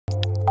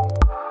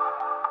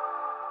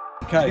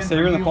Okay, so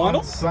you're in the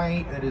final?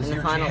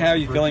 How are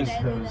you feeling?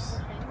 It's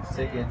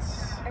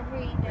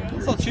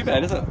not too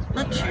bad, is it?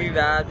 Not too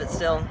bad, but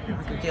still, I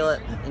can feel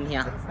it in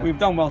here. We've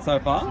done well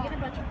so far.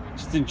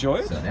 Just enjoy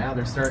it. So now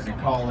they're starting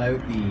to call out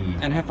the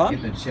and have fun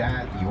in the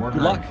chat the order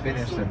Good luck. and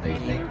finish that they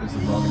think this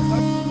is all going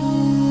to.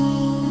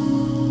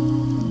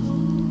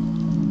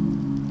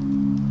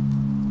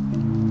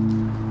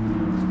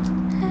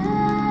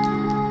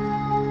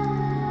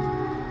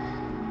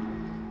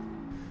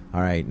 All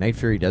right, Night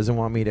Fury doesn't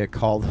want me to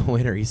call the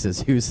winner. He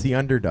says, who's the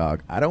underdog?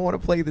 I don't want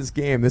to play this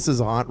game. This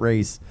is a hot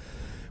race.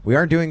 We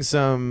are doing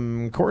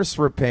some course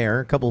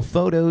repair, a couple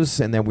photos,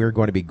 and then we're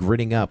going to be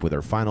gridding up with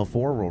our final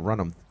four. We'll run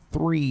them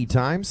 3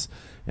 times,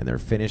 and their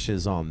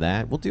finishes on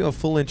that. We'll do a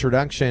full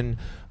introduction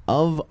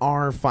of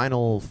our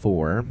final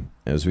four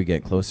as we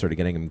get closer to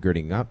getting them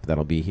gridding up.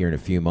 That'll be here in a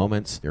few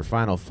moments. Your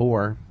final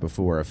four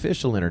before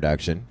official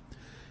introduction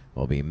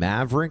will be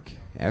Maverick,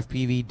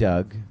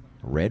 FPVDoug,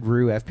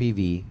 RedRoo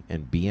FPV,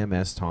 and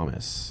BMS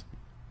Thomas.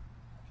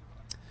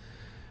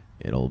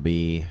 It'll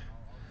be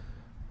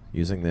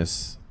using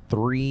this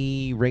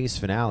 3-race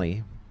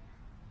finale.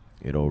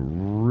 It'll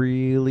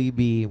really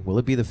be, will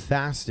it be the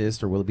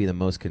fastest or will it be the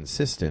most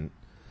consistent?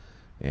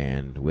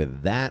 And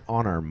with that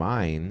on our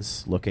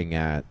minds, looking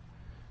at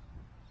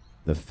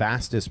the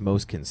fastest,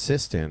 most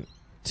consistent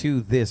to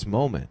this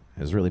moment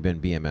has really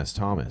been BMS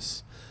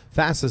Thomas.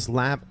 Fastest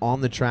lap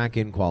on the track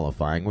in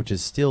qualifying, which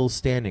is still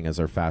standing as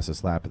our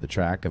fastest lap of the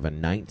track of a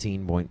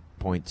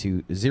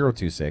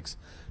 19.026,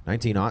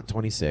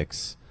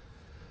 19.26.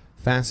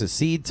 Fastest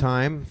seed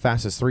time,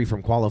 fastest 3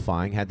 from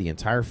qualifying, had the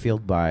entire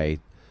field by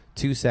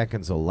 2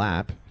 seconds a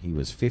lap. He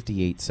was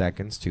 58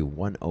 seconds to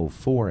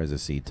 104 as a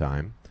seed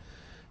time.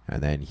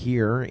 And then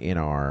here in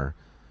our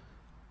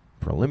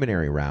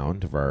preliminary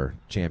round of our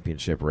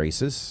championship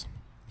races,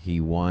 he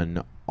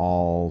won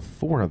all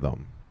 4 of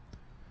them.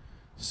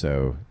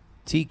 So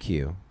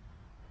TQ,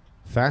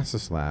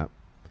 fastest lap,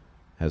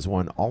 has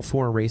won all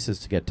 4 races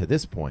to get to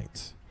this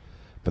point.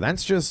 But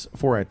that's just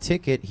for a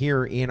ticket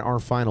here in our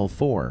final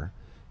 4.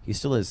 He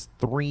still has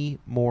 3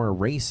 more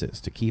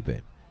races to keep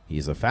it.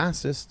 He's the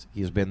fastest.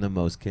 He's been the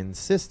most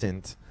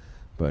consistent.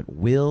 But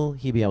will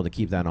he be able to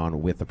keep that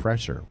on with the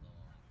pressure?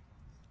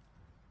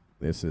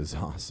 This is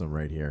awesome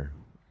right here.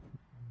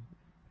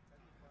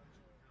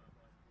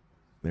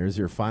 There's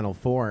your final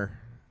 4.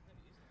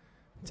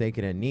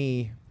 Taking a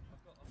knee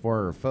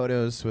for our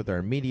photos with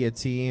our media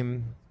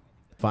team.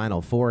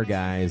 Final 4,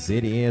 guys.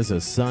 It is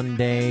a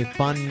Sunday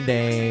fun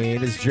day.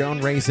 It is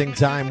drone racing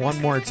time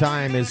one more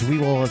time as we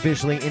will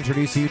officially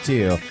introduce you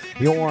to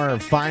your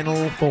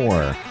final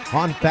 4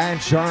 on Fat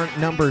Shark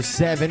number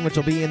 7, which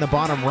will be in the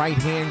bottom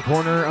right-hand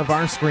corner of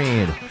our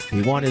screen.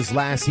 He won his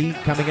last heat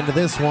coming into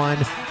this one.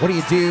 What do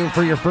you do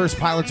for your first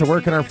pilot to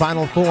work in our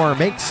final 4?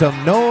 Make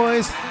some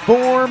noise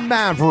for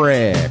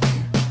Maverick.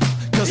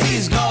 'Cause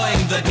he's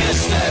going the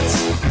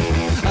distance.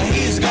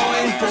 He's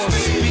going for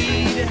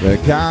speed. The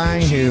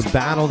guy who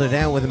battled it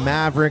out with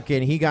Maverick,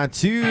 and he got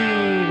 2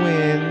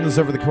 wins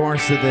over the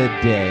course of the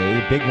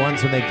day. Big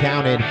ones when they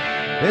counted.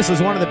 This is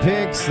one of the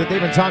picks that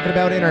they've been talking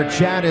about in our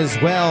chat as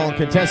well.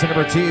 Contestant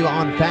number 2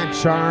 on Fat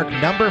Shark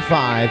number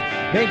 5.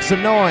 Make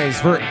some noise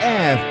for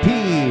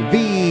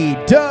FPVDoug.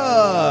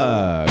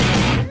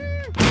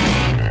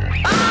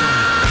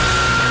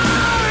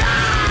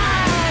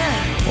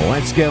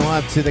 Let's go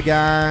up to the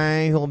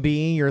guy who'll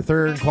be your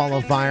 3rd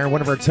qualifier,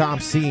 one of our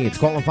top seeds,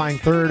 qualifying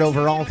 3rd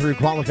overall through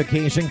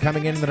qualification,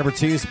 coming in the number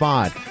 2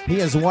 spot. He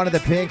is one of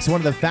the picks,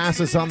 one of the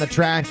fastest on the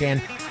track,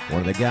 and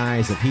one of the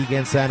guys, if he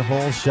gets that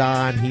whole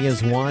shot, he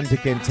is one to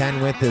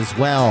contend with as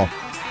well.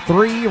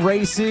 3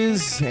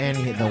 races, and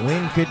the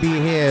win could be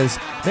his.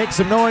 Make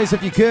some noise,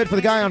 if you could, for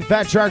the guy on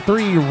Fat Shark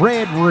 3,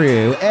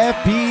 RedRoo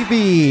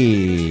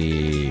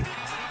FPV.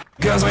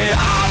 'Cause we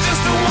all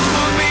just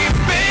wanna be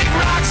big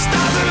rock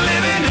stars and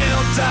live in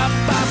hilltop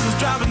houses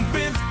driving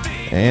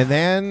 50. And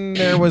then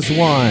there was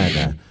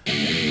one.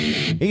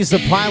 He's the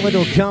pilot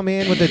who'll come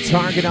in with a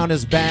target on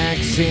his back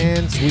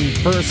since we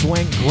first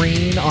went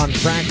green on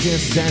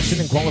practice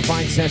session and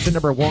qualifying session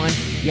number 1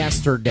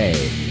 yesterday.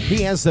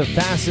 He has the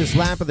fastest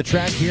lap of the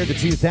track here at the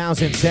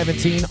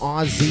 2017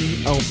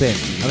 Aussie Open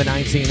of a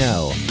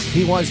 19.0.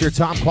 He was your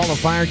top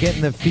qualifier,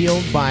 getting the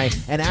field by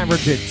an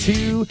average of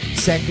 2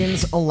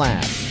 seconds a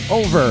lap.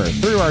 Over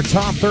through our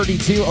top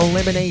 32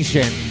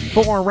 elimination,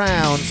 4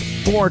 rounds,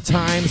 4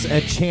 times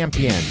a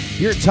champion.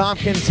 Your top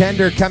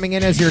contender coming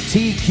in as your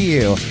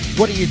TQ.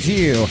 What do you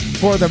do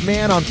for the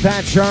man on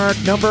Fat Shark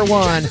number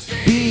 1,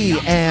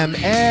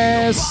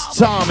 BMS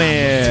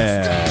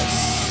Thomas?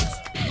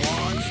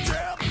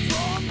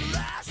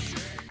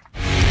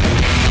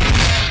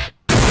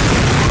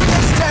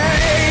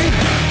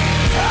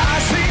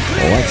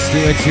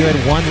 Let's do it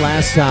one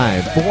last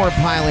time. 4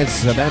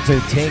 pilots about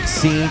to take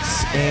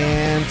seats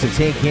and to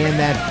take in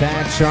that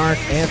Fat Shark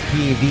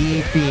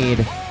FPV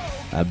feed.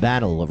 A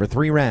battle over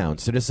 3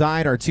 rounds to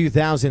decide our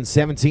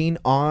 2017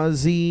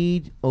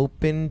 Aussie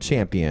Open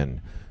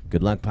champion.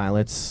 Good luck,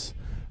 pilots.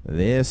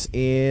 This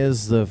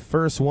is the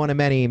first one of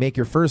many. Make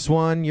your first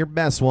one your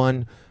best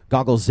one.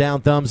 Goggles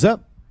down, thumbs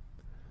up.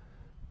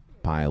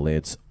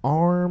 Pilots,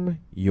 arm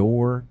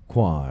your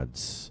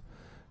quads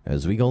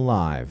as we go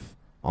live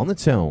on the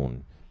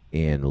tone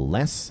in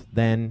less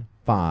than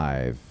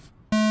 5.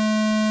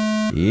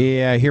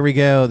 Yeah, here we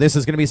go. This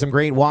is going to be some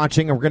great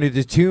watching, and we're going to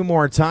do 2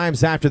 more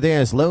times after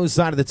this. Low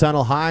side of the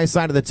tunnel, high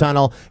side of the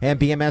tunnel, and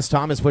BMS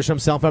Thomas push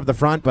himself up the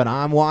front, but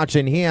I'm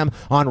watching him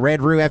on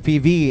RedRoo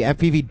FPV.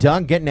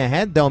 FPVDoug getting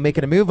ahead, though,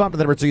 making a move up to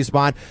the number 2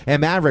 spot,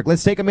 and Maverick,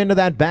 let's take him into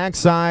that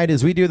backside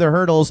as we do the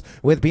hurdles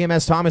with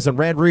BMS Thomas and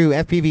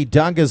RedRoo.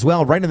 FPVDoug as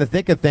well, right in the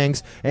thick of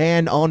things,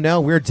 and oh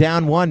no, we're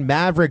down 1.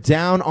 Maverick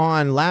down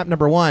on lap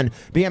number 1.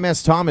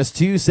 BMS Thomas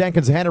 2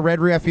 seconds ahead of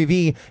RedRoo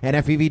FPV, and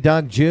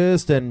FPVDoug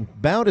just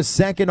about a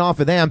second off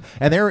of them,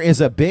 and there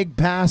is a big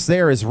pass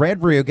there as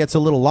RedRoo gets a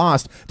little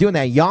lost doing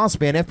that yaw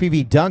spin.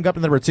 FPVDoug up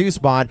in the number 2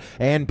 spot,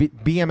 and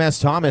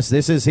BMS Thomas,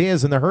 this is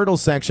his in the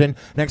hurdles section.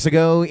 Next to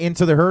go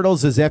into the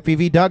hurdles is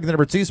FPVDoug in the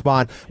number 2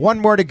 spot. 1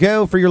 more to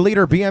go for your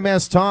leader,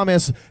 BMS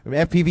Thomas.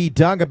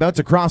 FPVDoug about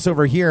to cross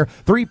over here,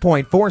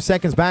 3.4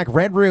 seconds back.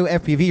 RedRoo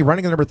FPV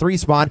running the number 3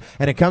 spot,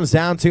 and it comes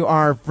down to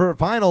our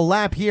final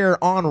lap here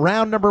on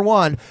round number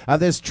 1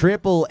 of this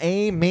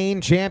AAA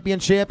main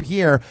championship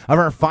here of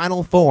our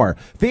final 4.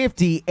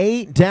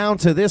 58 down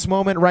to this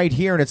moment right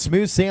here, and it's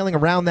smooth sailing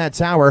around that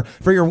tower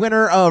for your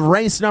winner of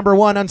race number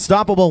 1,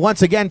 Unstoppable,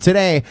 once again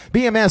today,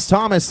 BMS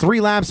Thomas,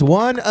 3 laps,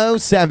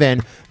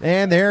 1:07.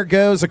 And there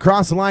goes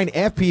across the line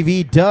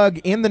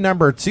FPVDoug in the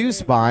number 2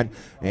 spot,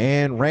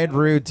 and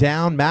RedRoo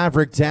down,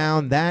 Maverick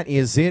down. That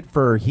is it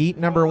for heat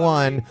number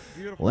 1.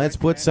 Let's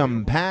put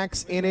some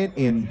packs in it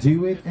and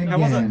do it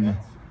again.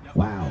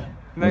 Wow.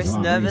 Most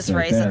nervous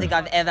race I think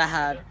I've ever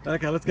had.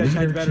 Okay, let's go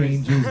change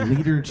batteries.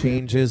 Leader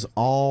changes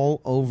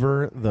all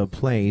over the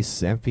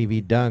place.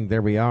 FPVDoug,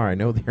 there we are. I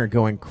know they're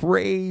going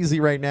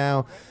crazy right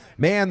now.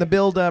 Man, the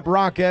build-up,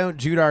 rock out.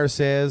 Judar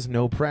says,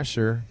 no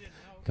pressure.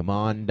 Come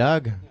on,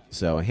 Doug.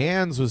 So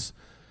Hans was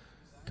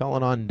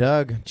calling on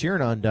Doug,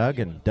 cheering on Doug,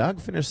 and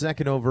Doug finished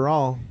 2nd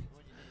overall.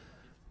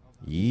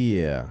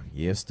 Yeah,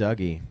 yes,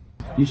 Dougie.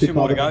 You should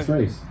call the next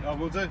race. Oh,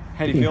 we'll do.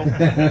 How do you feel?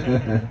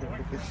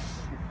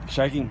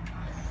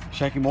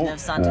 Shaking more.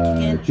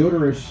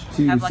 Jodarish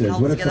 2 says,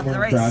 what if someone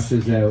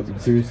crashes out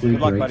and seriously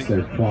breaks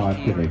their quad?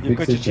 Can they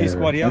fix it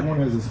there?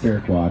 Everyone has a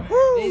spare quad.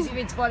 You've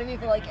been spotting me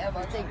for like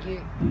ever, thank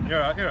you. You're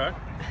right, you're right.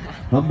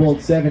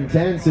 Humboldt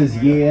 710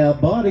 says, yeah,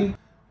 buddy.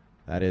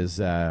 That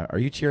is, are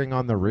you cheering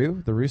on the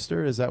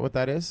rooster? Is that what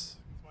that is?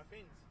 It's my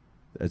fins.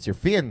 That's your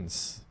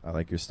fins. I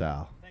like your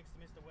style. Thanks to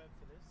Mr. Webb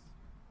for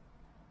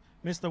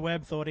this. Mr.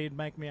 Webb thought he'd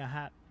make me a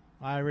hat.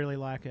 I really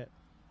like it.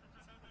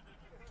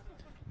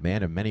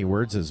 Man of many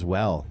words as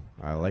well.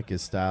 I like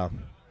his style.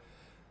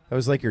 That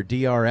was like your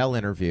DRL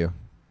interview.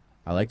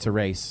 I like to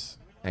race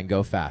and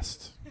go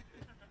fast.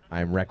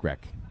 I'm Rec.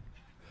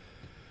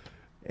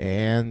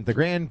 And the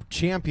grand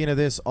champion of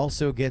this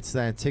also gets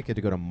that ticket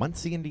to go to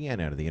Muncie,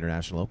 Indiana to the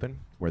International Open,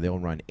 where they'll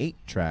run 8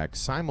 tracks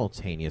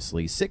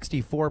simultaneously,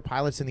 64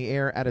 pilots in the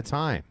air at a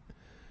time,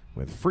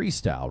 with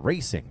freestyle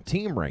racing,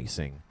 team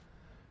racing,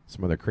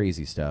 some other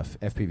crazy stuff.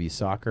 FPV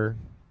soccer,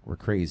 we're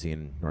crazy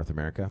in North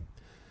America.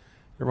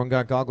 Everyone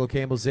got goggle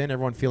cables in?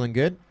 Everyone feeling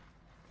good?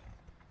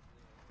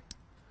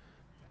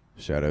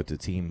 Shout out to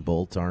Team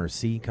Bolt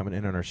RC coming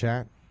in on our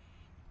chat.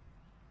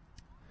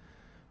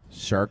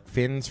 Shark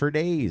fins for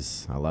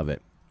days. I love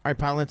it. All right,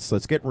 pilots,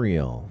 let's get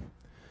real.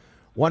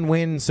 1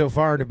 win so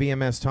far to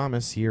BMS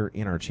Thomas here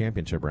in our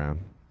championship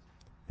round.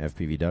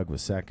 FPVDoug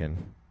was 2nd.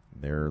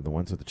 They're the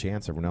ones with the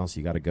chance. Everyone else,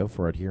 you got to go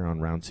for it here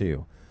on round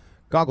 2.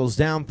 Goggles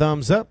down,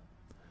 thumbs up.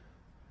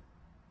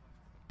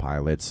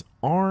 Pilots,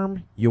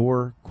 arm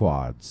your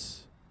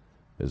quads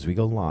as we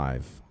go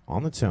live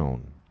on the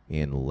tone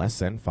in less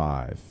than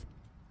 5.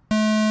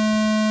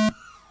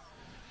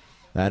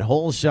 That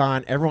whole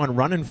shot, everyone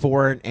running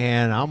for it,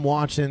 and I'm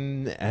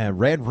watching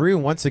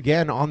RedRoo once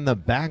again on the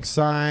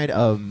backside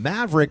of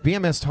Maverick.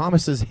 BMS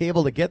Thomas is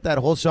able to get that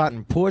whole shot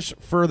and push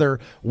further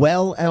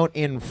well out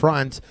in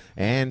front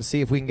and see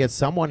if we can get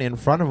someone in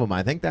front of him.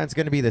 I think that's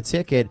going to be the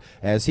ticket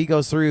as he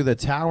goes through the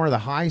tower, the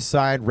high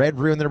side.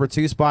 RedRoo in the number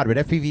 2 spot, but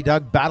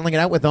FPVDoug battling it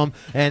out with him,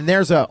 and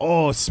there's a,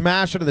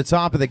 smash into the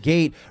top of the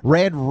gate.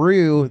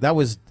 RedRoo, that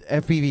was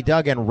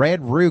FPVDoug and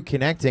RedRoo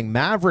connecting.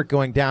 Maverick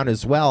going down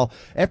as well.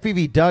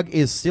 FPVDoug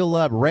is still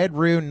up.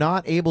 RedRoo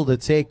not able to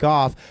take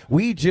off.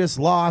 We just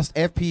lost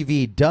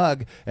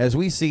FPVDoug as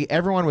we see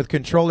everyone with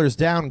controllers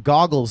down,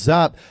 goggles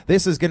up.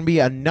 This is going to be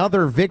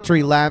another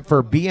victory lap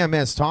for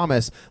BMS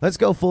Thomas. Let's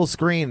go full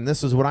screen.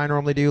 This is what I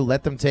normally do.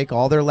 Let them take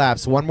all their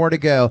laps. 1 more to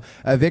go.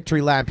 A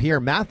victory lap here.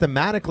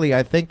 Mathematically,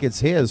 I think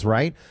it's his,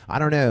 right? I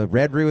don't know.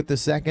 RedRoo with the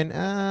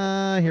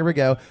 2nd. Here we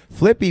go.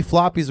 Flippy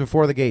floppies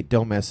before the gate.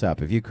 Don't mess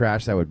up. If you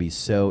crash, that would be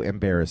so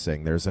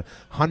embarrassing. There's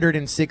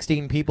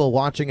 116 people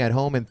watching at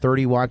home and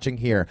 30 watching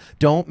here.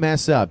 Don't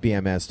mess up,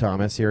 BMS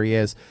Thomas. Here he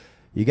is.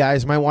 You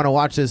guys might want to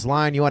watch this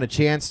line. You want a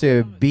chance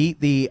to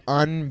beat the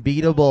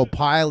unbeatable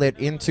pilot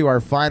into our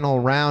final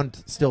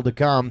round still to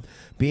come.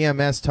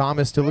 BMS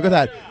Thomas to look at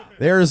that.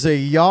 There's a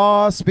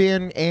yaw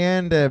spin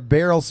and a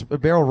barrel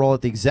roll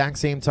at the exact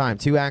same time.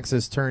 2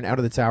 axis turn out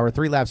of the tower.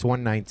 3 laps,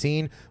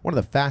 1:19. One of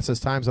the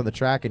fastest times on the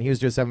track, and he was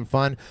just having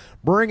fun.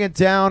 Bring it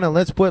down, and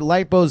let's put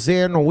lipos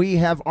in. We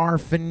have our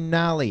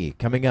finale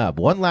coming up.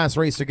 One last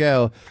race to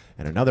go,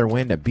 and another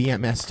win to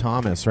BMS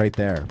Thomas right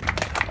there.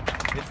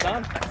 It's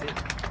done. That's it.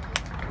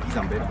 He's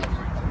unbeatable.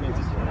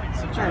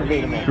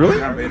 Really?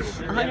 You're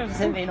unbeatable.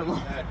 100%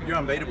 beatable. You're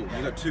unbeatable.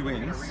 You got 2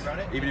 wins.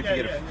 Even if you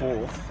get a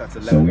 4th, that's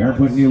 11. So we are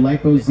putting new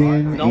lipos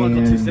in,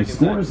 and the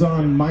scores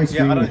on my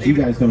screen that you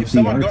guys don't see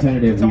are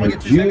tentative. We are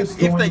just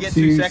going to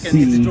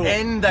see who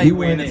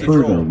went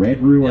further,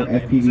 RedRoo or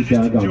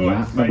FPVDoug on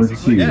lap number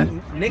 2.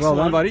 Well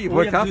done, buddy. You've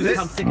worked hard for this.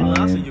 I'm thinking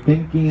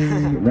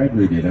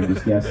RedRoo did. I'm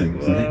just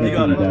guessing. So I think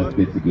FPVDoug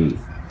bit the gate.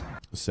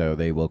 So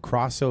they will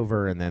cross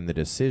over, and then the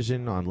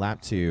decision on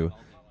lap 2.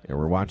 And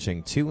we're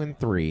watching 2 and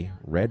 3,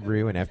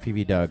 RedRoo and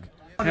FPVDoug.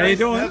 How you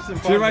doing?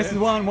 2 races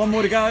won, 1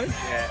 more to go.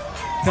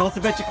 Tell us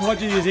about your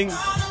quad you're using.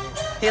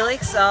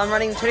 Helix, I'm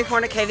running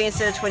 2400 kV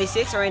instead of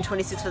 26. I ran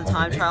 26 for the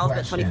time trials,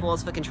 but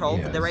 24s for control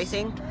for the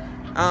racing.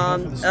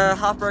 A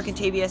half broken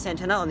TBS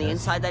antenna on the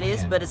inside, that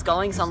is, but it's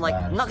going, so I'm like,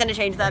 I'm not going to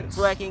change that. It's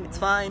working, it's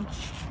fine.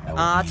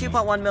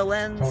 2.1mm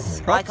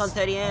lens, Icon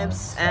 30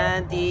 amps,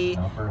 and the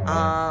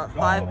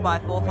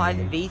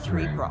 5x45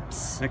 V3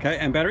 props. Okay,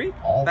 and battery?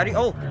 Battery,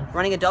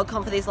 running a dog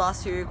comp for these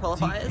last 2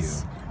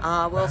 qualifiers.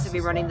 We'll also be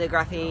running the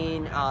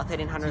Graphene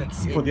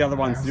 1300s. For the other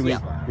ones, do we?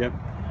 Yep. Yep.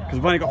 Because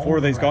we've only got 4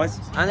 of these guys.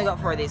 I only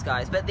got 4 of these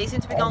guys, but these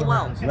seem to be going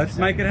well. Let's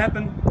make it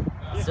happen.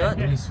 Let's do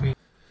it.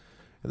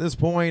 At this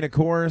point, of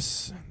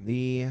course,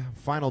 the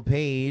final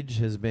page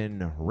has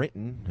been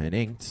written and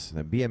inked.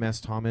 That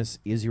BMS Thomas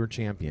is your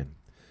champion.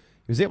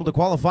 He was able to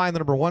qualify in the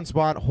number 1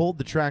 spot, hold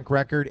the track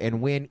record,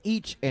 and win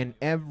each and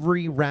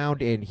every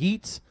round in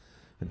heats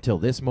until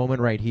this moment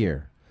right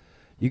here.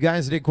 You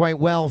guys did quite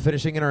well,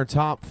 finishing in our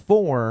top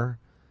 4,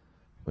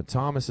 but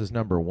Thomas is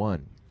number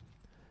 1.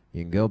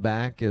 You can go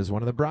back as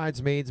one of the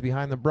bridesmaids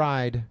behind the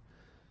bride,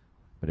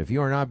 but if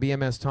you are not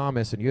BMS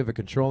Thomas and you have a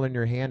controller in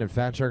your hand and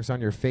fat sharks on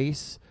your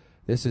face,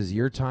 this is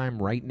your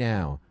time right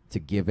now to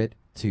give it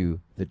to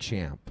the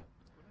champ.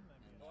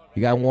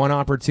 You got 1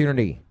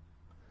 opportunity.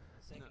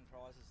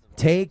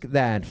 Take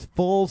that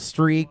full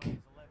streak,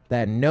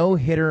 that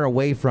no-hitter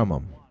away from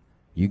him.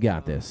 You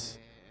got this.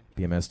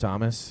 BMS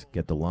Thomas,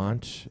 get the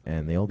launch,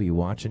 and they'll be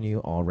watching you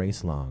all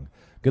race long.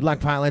 Good luck,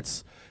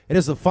 pilots. It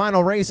is the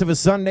final race of a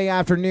Sunday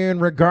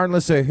afternoon.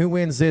 Regardless of who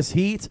wins this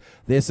heat,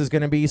 this is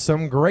going to be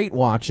some great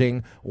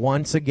watching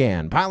once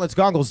again. Pilots,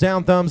 goggles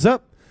down, thumbs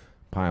up.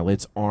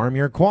 Pilots, arm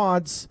your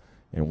quads,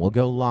 and we'll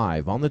go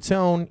live on the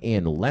tone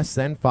in less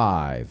than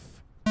 5.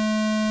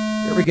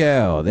 Here we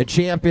go. The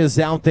champ is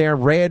out there.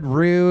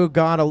 RedRoo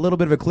got a little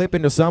bit of a clip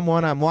into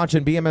someone. I'm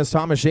watching BMS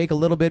Thomas shake a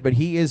little bit, but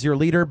he is your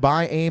leader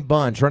by a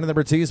bunch. Running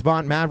number 2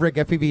 spot, Maverick.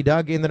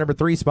 FPVDoug in the number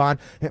 3 spot.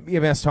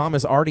 BMS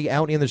Thomas already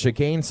out in the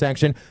chicane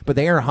section, but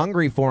they are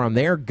hungry for him.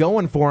 They're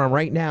going for him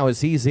right now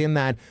as he's in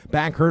that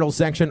back hurdle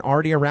section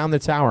already around the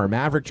tower.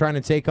 Maverick trying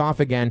to take off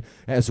again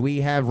as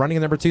we have running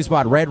in the number 2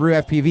 spot,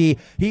 RedRoo FPV.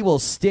 He will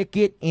stick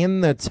it in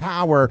the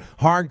tower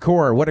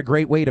hardcore. What a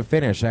great way to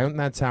finish. Out in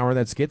that tower,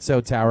 that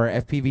Schizo tower.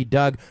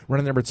 FPVDoug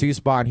running number 2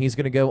 spot. He's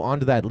going to go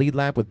onto that lead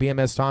lap with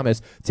BMS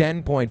Thomas.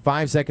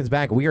 10.5 seconds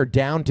back. We are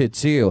down to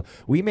 2.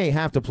 We may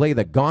have to play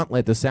the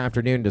gauntlet this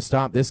afternoon to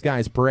stop this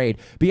guy's parade.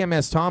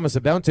 BMS Thomas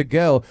about to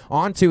go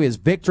onto his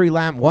victory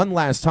lap one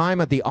last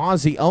time at the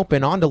Aussie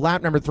Open. Onto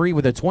lap number 3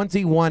 with a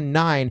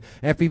 21.9.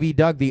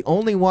 FPVDoug, the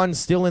only one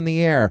still in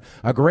the air.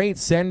 A great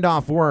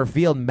send-off for our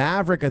field.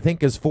 Maverick, I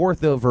think, is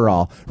 4th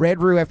overall.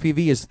 RedRoo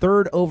FPV is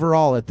 3rd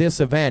overall at this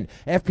event.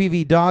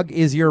 FPVDoug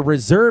is your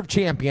reserve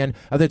champion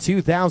of the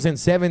 2017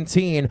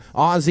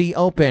 Aussie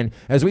Open.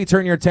 As we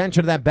turn your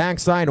attention to that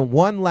backside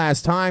one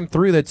last time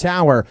through the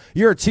tower,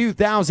 your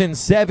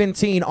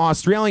 2017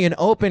 Australian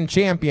Open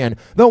champion,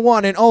 the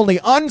one and only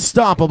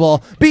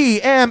unstoppable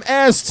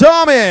BMS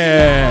Thomas.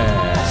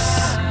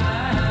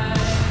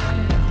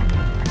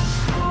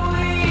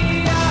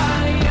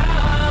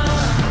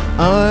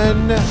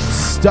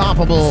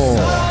 Unstoppable.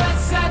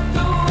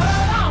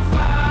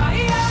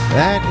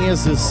 That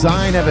is the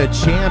sign of a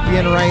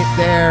champion right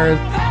there.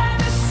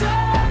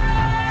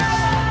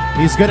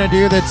 He's going to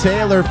do the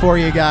Taylor for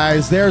you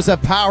guys. There's a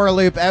power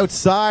loop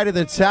outside of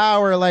the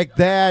tower like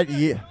that.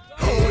 Yeah.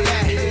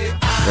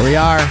 Here we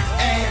are.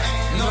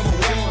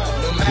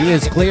 He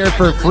is clear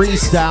for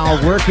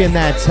freestyle, working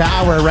that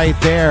tower right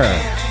there.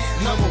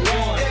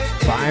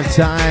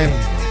 5-time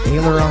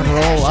aileron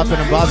roll up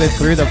and above it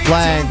through the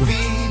flag.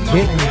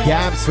 Hitting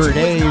gaps for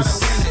days.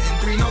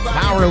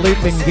 Power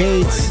looping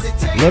gates.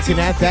 Looking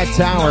at that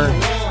tower.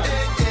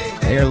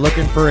 They are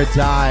looking for a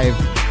dive.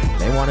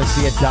 They want to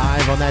see a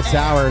dive on that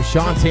tower.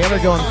 Sean Taylor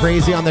going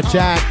crazy on the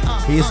chat.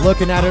 He's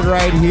looking at it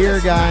right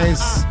here,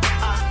 guys.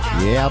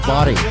 Yeah,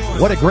 buddy.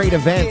 What a great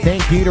event.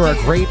 Thank you to our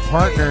great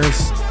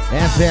partners,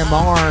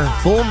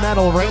 FMR, Full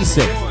Metal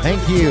Racing.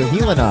 Thank you,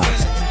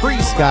 Helinox, Free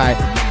Sky,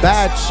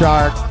 Bad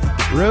Shark,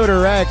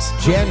 Rotor X,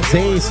 Jen's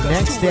Ace,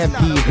 Next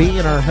FPV,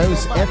 and our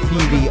host,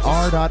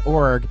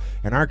 FPVR.org.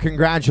 And our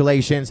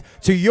congratulations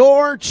to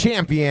your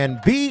champion,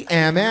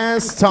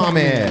 BMS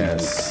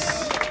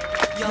Thomas.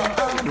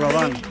 Well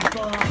done.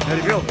 How do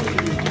you feel?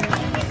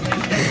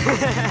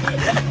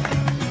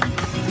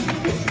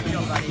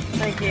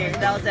 Thank you.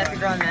 That was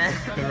epic run, man.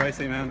 Good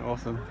racing, man.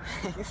 Awesome.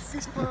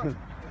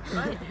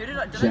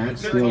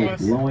 Chat's still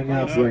blowing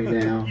up right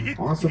now.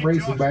 Awesome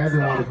racing by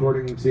everyone,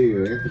 according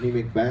to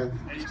Anthony McBeth.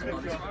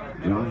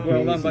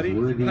 Well done, buddy.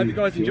 Hope you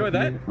guys enjoyed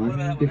that.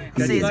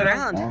 See you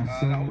around.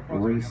 Awesome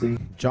racing.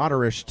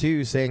 Jotterish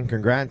 2 saying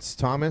congrats,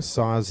 Thomas.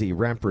 Aussie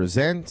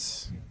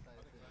represents.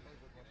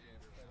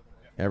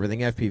 Everything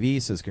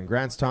FPV says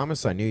congrats,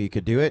 Thomas. I knew you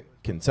could do it.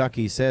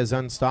 Kentucky says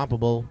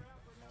unstoppable.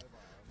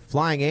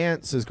 Flying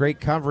Ant says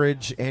great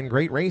coverage and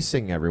great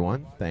racing,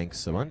 everyone. Thanks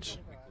so much.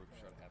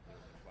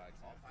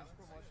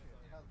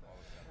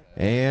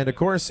 And of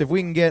course, if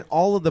we can get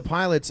all of the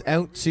pilots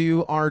out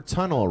to our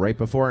tunnel right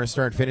before our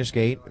start-finish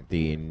gate,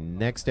 the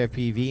next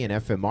FPV and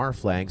FMR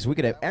flags, we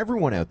could have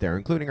everyone out there,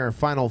 including our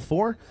final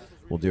 4.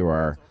 We'll do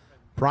our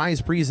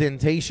prize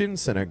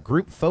presentations and a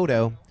group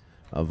photo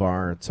of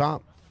our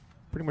top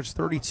pretty much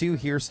 32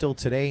 here still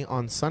today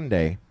on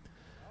Sunday,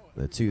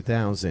 the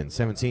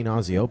 2017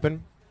 Aussie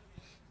Open.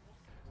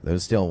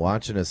 Those still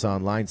watching us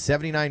online,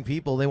 79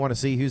 people. They want to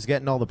see who's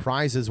getting all the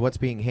prizes, what's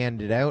being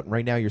handed out. And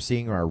right now you're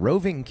seeing our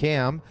roving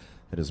cam.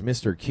 That is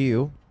Mr.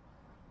 Q.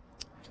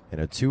 And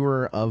a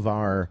tour of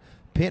our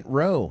pit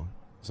row.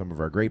 Some of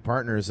our great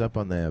partners up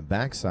on the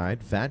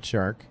backside. Fat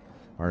Shark,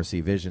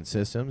 RC Vision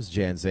Systems,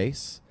 Jan's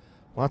Ace.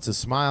 Lots of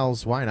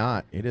smiles. Why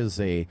not? It is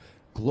a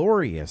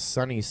glorious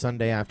sunny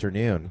Sunday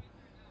afternoon.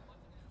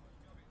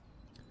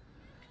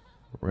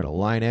 We're going to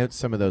line out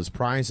some of those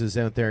prizes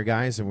out there,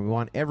 guys, and we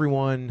want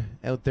everyone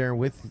out there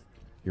with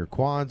your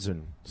quads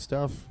and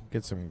stuff.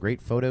 Get some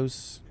great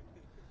photos.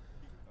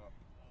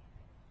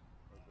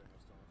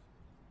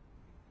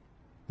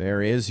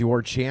 There is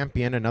your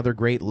champion. Another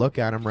great look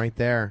at him right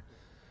there.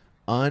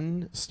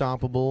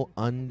 Unstoppable,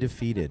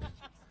 undefeated.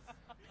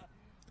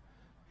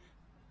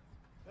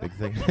 Big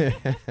thing.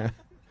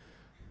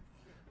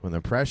 When the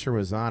pressure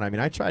was on, I mean,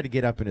 I tried to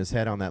get up in his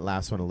head on that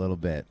last one a little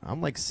bit. I'm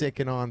like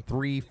sicking on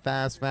 3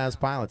 fast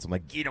pilots. I'm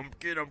like, get him,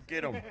 get him,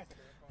 get him.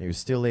 He was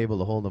still able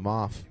to hold them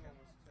off.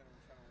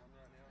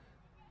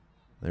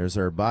 There's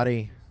our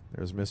buddy.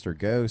 There's Mr.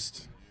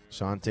 Ghost.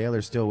 Sean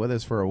Taylor still with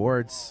us for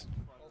awards.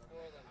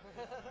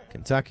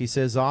 Kentucky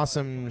says,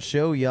 awesome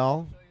show,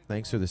 y'all.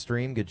 Thanks for the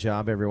stream. Good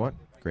job, everyone.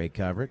 Great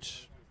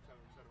coverage.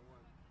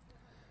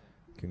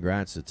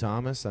 Congrats to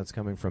Thomas. That's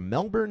coming from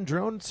Melbourne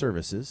Drone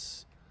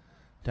Services.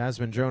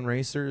 Tasman Drone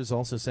Racers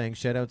also saying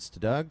shoutouts to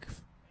Doug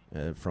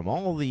from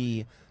all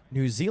the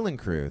New Zealand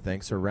crew.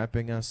 Thanks for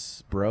repping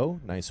us, bro.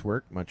 Nice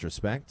work. Much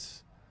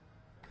respect.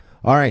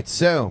 All right,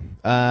 so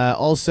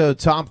also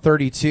top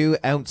 32,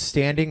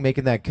 outstanding,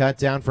 making that cut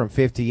down from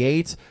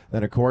 58.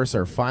 Then, of course,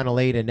 our final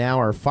 8 and now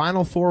our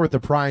final 4 with the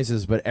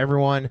prizes. But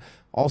everyone,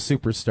 all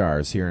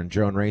superstars here in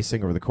drone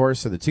racing over the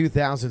course of the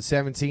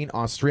 2017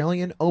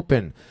 Australian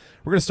Open.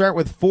 We're going to start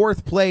with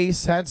 4th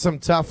place. Had some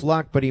tough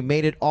luck, but he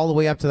made it all the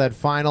way up to that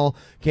final.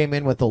 Came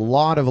in with a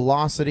lot of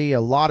velocity, a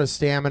lot of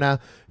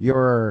stamina.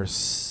 Your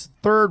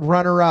 3rd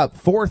runner-up,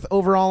 4th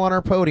overall on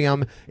our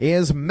podium,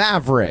 is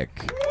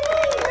Maverick.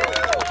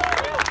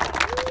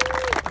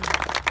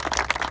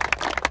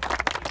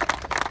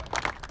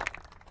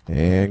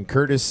 And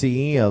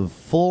courtesy of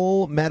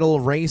Full Metal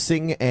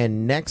Racing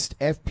and Next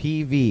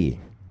FPV,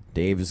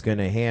 Dave is going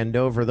to hand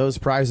over those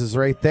prizes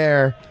right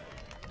there.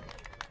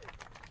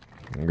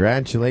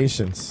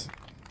 Congratulations.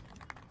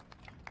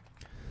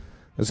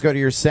 Let's go to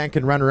your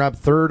 2nd runner-up,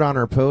 3rd on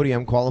our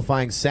podium,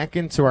 qualifying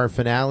 2nd to our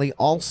finale.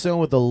 Also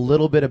with a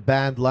little bit of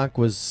bad luck,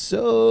 was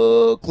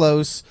so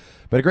close,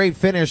 but a great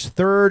finish.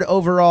 3rd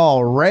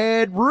overall,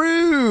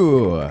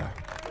 RedRoo.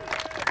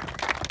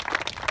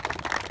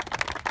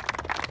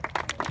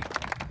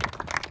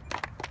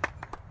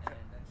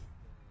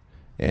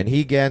 And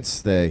he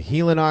gets the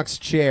Helinox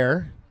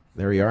chair.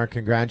 There you are.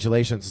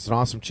 Congratulations. It's an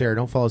awesome chair.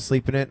 Don't fall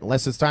asleep in it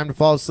unless it's time to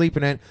fall asleep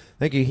in it.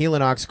 Thank you,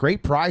 Helinox.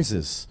 Great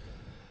prizes.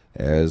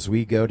 As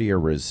we go to your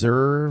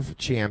reserve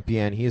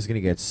champion, he is going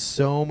to get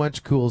so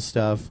much cool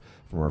stuff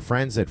from our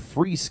friends at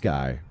Free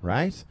Sky,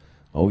 right?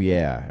 Oh,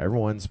 yeah.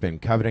 Everyone's been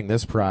coveting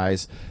this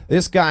prize.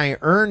 This guy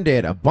earned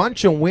it. A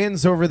bunch of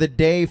wins over the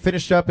day.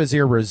 Finished up as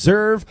your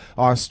reserve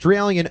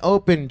Australian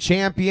Open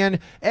champion,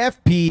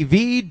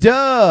 FPVDoug.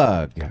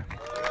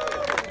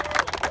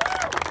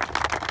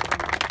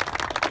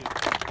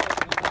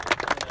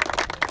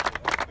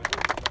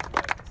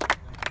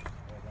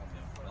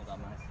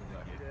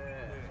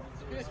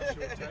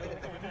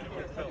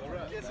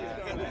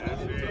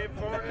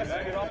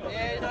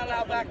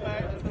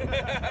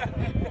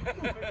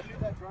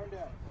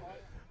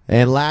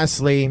 And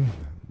lastly,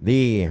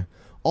 the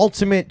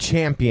ultimate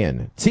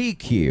champion,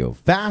 TQ,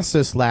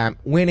 fastest lap,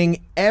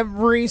 winning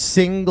every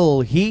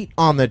single heat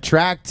on the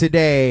track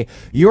today.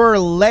 Your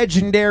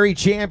legendary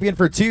champion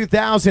for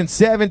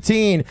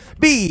 2017,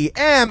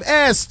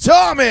 BMS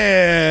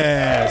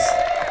Thomas.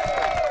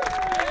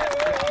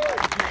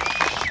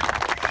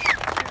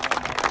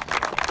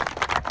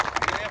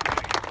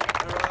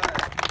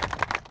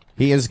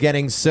 He is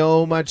getting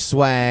so much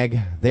swag.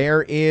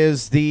 There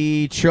is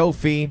the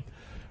trophy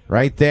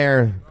right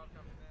there,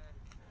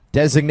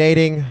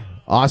 designating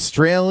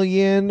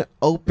Australian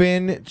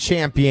Open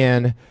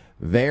champion.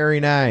 Very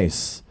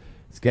nice.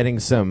 He's getting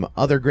some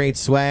other great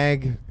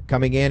swag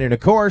coming in. And, of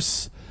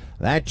course,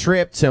 that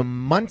trip to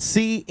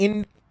Muncie,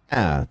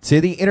 Indiana,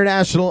 to the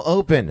International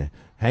Open.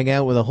 Hang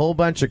out with a whole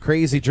bunch of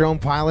crazy drone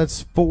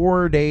pilots.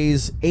 4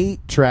 days,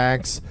 8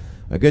 tracks.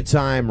 A good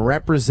time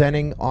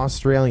representing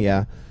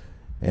Australia.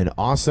 An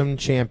awesome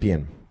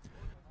champion.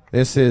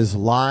 This is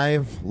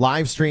live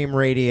stream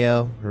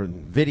radio or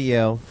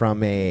video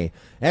from a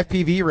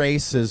FPV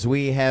race as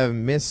we have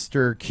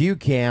Mr.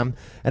 Q-Cam.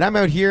 And I'm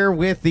out here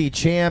with the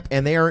champ,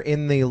 and they are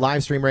in the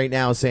live stream right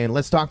now saying,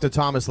 let's talk to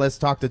Thomas, let's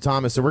talk to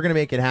Thomas. So we're going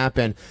to make it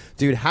happen.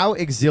 Dude, how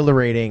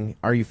exhilarating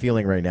are you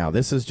feeling right now?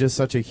 This is just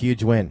such a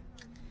huge win.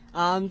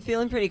 I'm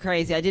feeling pretty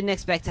crazy. I didn't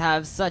expect to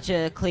have such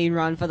a clean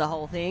run for the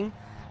whole thing.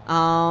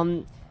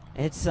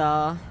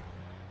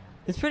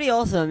 It's pretty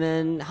awesome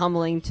and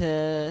humbling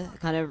to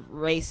kind of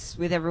race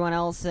with everyone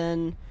else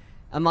and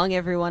among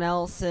everyone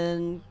else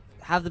and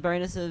have the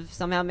bonus of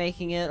somehow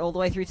making it all the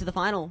way through to the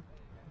final.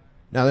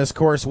 Now this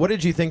course, what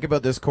did you think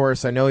about this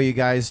course? I know you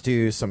guys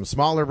do some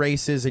smaller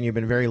races and you've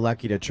been very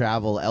lucky to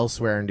travel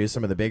elsewhere and do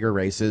some of the bigger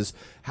races.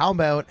 How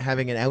about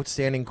having an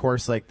outstanding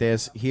course like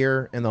this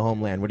here in the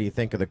homeland? What do you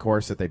think of the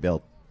course that they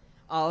built?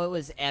 Oh, it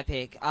was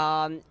epic.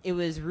 It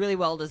was really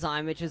well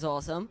designed, which is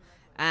awesome.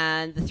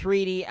 And the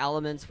 3D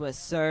elements were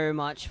so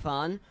much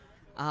fun.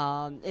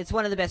 It's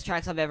one of the best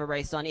tracks I've ever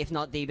raced on, if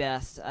not the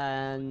best.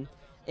 And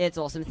it's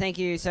awesome. Thank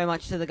you so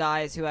much to the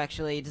guys who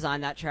actually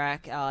designed that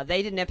track.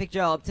 They did an epic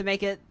job to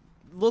make it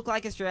look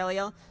like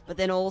Australia, but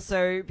then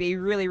also be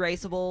really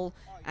raceable.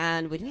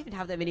 And we didn't even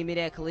have that many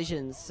mid-air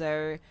collisions.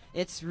 So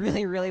it's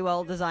really, really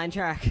well designed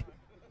track.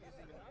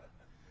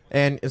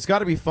 And it's got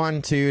to be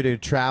fun, too, to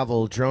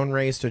travel drone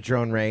race to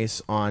drone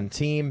race on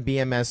Team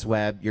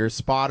BMSWEB. Your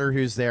spotter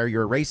who's there,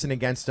 you're racing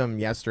against him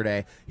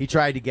yesterday. He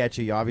tried to get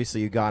you.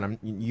 Obviously, you got him.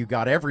 You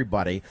got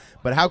everybody.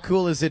 But how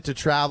cool is it to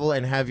travel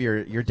and have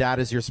your dad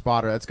as your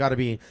spotter? That's got to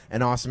be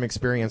an awesome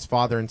experience,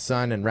 father and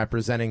son, and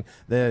representing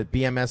the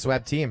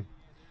BMSWEB team.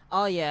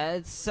 Oh, yeah,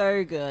 it's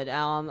so good.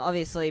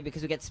 Obviously,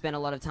 because we get to spend a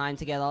lot of time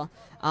together.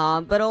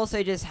 But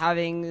also just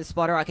having the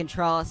spotter I can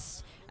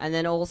trust. And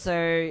then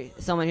also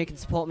someone who can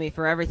support me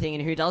for everything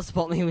and who does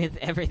support me with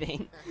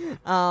everything.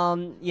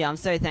 Yeah, I'm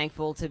so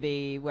thankful to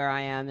be where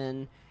I am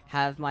and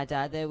have my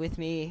dad there with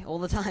me all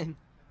the time.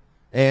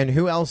 And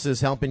who else is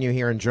helping you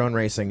here in drone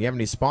racing? Do you have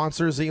any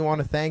sponsors that you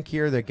want to thank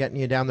here that are getting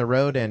you down the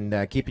road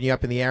and keeping you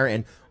up in the air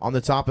and on the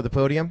top of the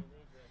podium?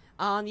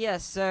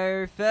 Yes,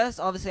 so first,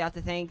 obviously, I have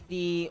to thank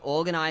the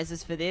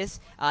organisers for this.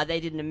 They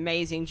did an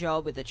amazing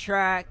job with the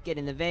track,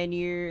 getting the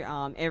venue,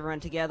 everyone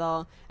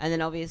together, and then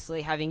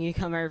obviously having you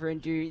come over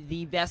and do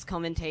the best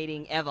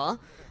commentating ever.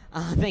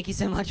 Thank you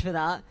so much for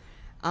that.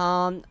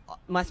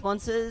 My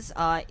sponsors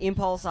are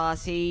Impulse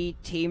RC,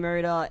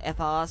 T-Motor,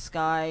 FR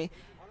Sky,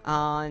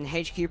 and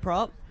HQ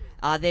Prop.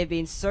 They've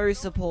been so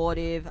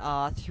supportive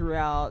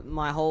throughout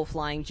my whole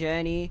flying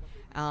journey.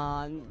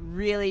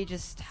 Really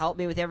just helped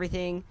me with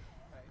everything.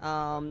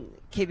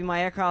 Keeping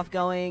my aircraft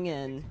going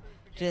and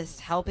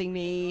just helping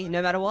me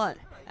no matter what.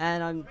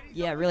 And I'm,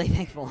 yeah, really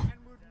thankful.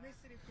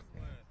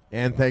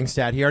 And thanks,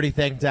 Dad. He already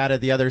thanked Dad at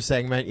the other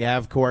segment. Yeah,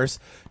 of course.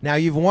 Now,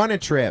 you've won a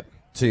trip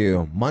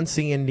to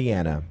Muncie,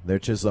 Indiana,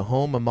 which is the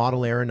home of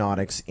model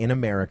aeronautics in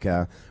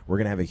America. We're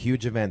going to have a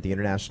huge event, the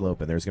International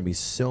Open. There's going to be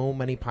so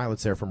many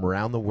pilots there from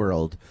around the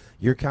world.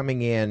 You're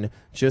coming in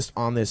just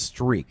on this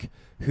streak.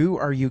 Who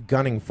are you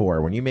gunning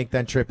for when you make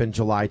that trip in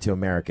July to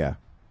America?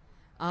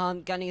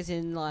 Gunning is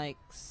in, like,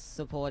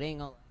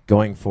 supporting.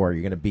 Going for,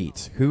 you're going to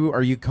beat. Who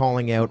are you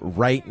calling out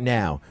right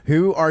now?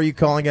 Who are you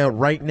calling out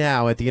right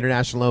now at the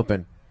International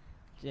Open?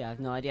 Yeah, I have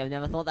no idea. I've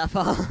never thought that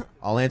far.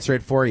 I'll answer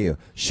it for you.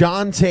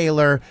 Sean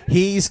Taylor,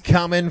 he's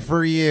coming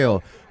for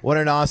you. What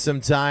an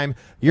awesome time.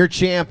 Your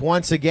champ,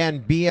 once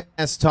again,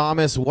 BMS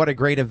Thomas. What a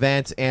great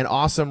event and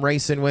awesome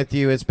racing with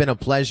you. It's been a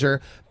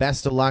pleasure.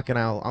 Best of luck, and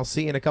I'll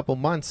see you in a couple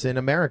months in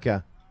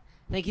America.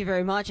 Thank you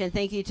very much, and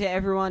thank you to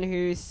everyone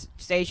who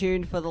stayed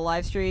tuned for the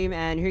live stream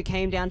and who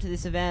came down to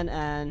this event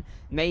and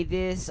made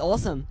this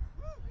awesome.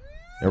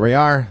 There we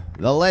are,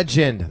 the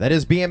legend that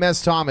is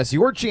BMS Thomas,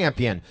 your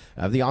champion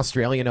of the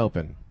Australian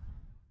Open.